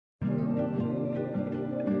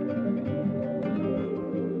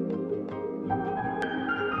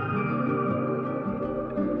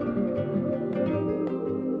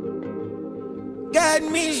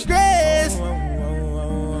me stressed. I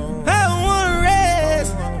don't wanna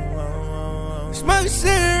rest. Smoke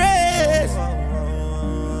cigarettes.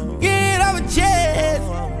 Get it off my chest.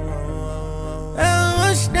 I don't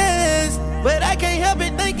want stress, but I can't help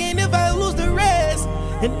it thinking if I lose the rest.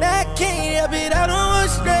 And I can't help it, I don't want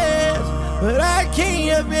stress, but I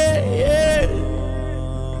can't help it, yeah.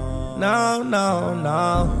 No, no,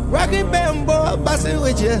 no. Rockin' bamboo, bustin'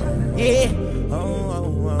 with you, yeah.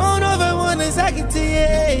 I don't know if I want to talk it to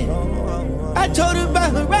you. I told her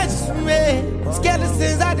about her righteous for me.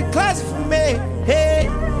 Skeletons out the closet for me, hey.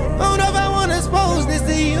 I don't know if I want to expose this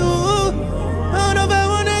to you. I don't know if I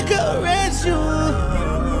want to caress you. I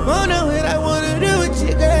don't know what I want to do with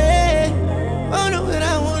you, girl. I don't know what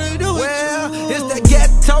I want to do with you. Well, it's that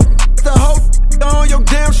ghetto, the whole on your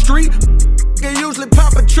damn street. Can usually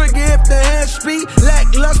pop a trigger if the hands speed.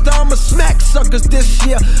 Lackluster, I'ma smack suckers this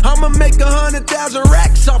year. I'ma make 100,000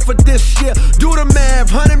 racks off of this year. Do the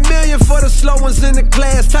math, 100 million for the slow ones in the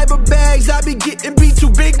class. Type of bags I be getting be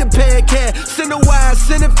too big to pay a cash. Send it wide,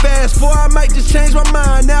 send it fast, for I might just change my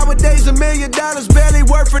mind. Nowadays $1 million barely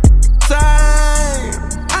worth a time.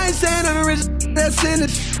 I ain't saying I'm the rich that's in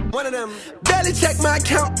it. One of them barely check my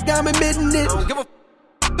account, I'm admitting it. Don't give a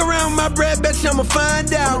around my bread, bet you I'ma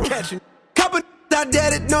find out. Couple out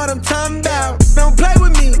there that know what I'm talking about. Don't play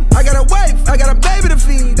with me. I got a wife, I got a baby to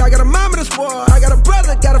feed, I got a mama to spoil, I got a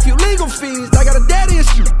brother, got a few legal fees, I got a daddy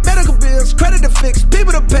issue, medical bills, credit to fix,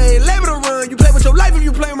 people to pay, labor to run. You play with your life if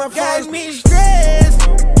you play with my Got phones. me stressed.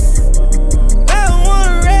 I don't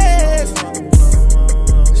wanna rest.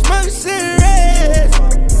 Smoke cigarettes.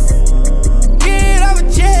 Get it off my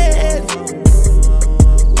chest.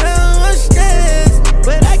 I don't want stress,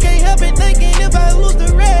 but I can't help it thinking if I lose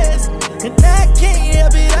the rest. And I can't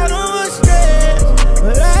help it, I don't want stress,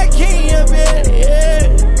 but I can't help it, yeah.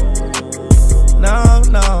 No,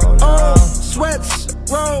 no, no. Sweats,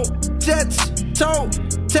 roll, jets, toe,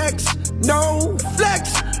 text, no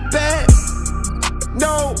flex, bad,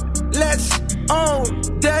 no, let's on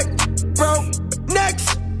deck, broke,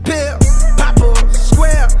 next, pill, popper,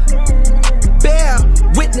 square, bear,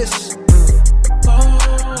 witness,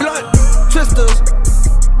 blunt, twisters,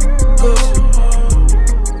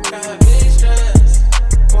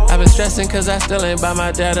 I've been stressing cause I still ain't by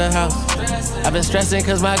my dad's house. I've been stressing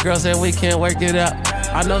cause my girl said we can't work it out.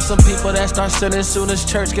 I know some people that start sinning soon as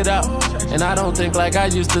church get out. And I don't think like I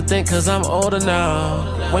used to think cause I'm older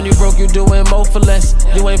now. When you broke, you doing more for less.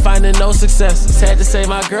 You ain't finding no success. Sad to say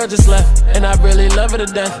my girl just left, and I really love her to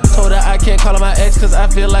death. Told her I can't call her my ex cause I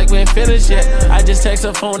feel like we ain't finished yet. I just text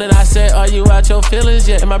her phone and I said, are you out your feelings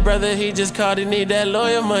yet? And my brother, he just called, he need that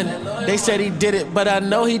lawyer money. They said he did it, but I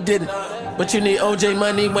know he didn't. But you need OJ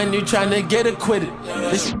money when you tryna get acquitted.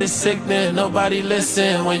 This shit is sickening, nobody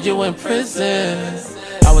listen when you in prison.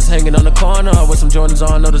 I was hanging on the corner with some Jordans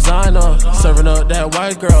on, no designer. Serving up that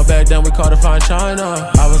white girl, back then we called her fine China.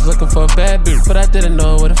 I was looking for a bad bitch, but I didn't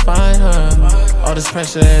know where to find her. All this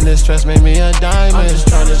pressure and this stress made me a diamond. I'm just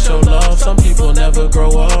trying to show love, some people never grow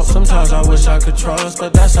up. Sometimes I wish I could trust,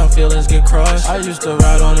 but that's how feelings get crushed. I used to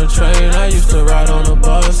ride on a train, I used to ride on a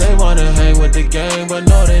bus. They wanna hang with the gang, but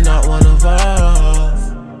no, they not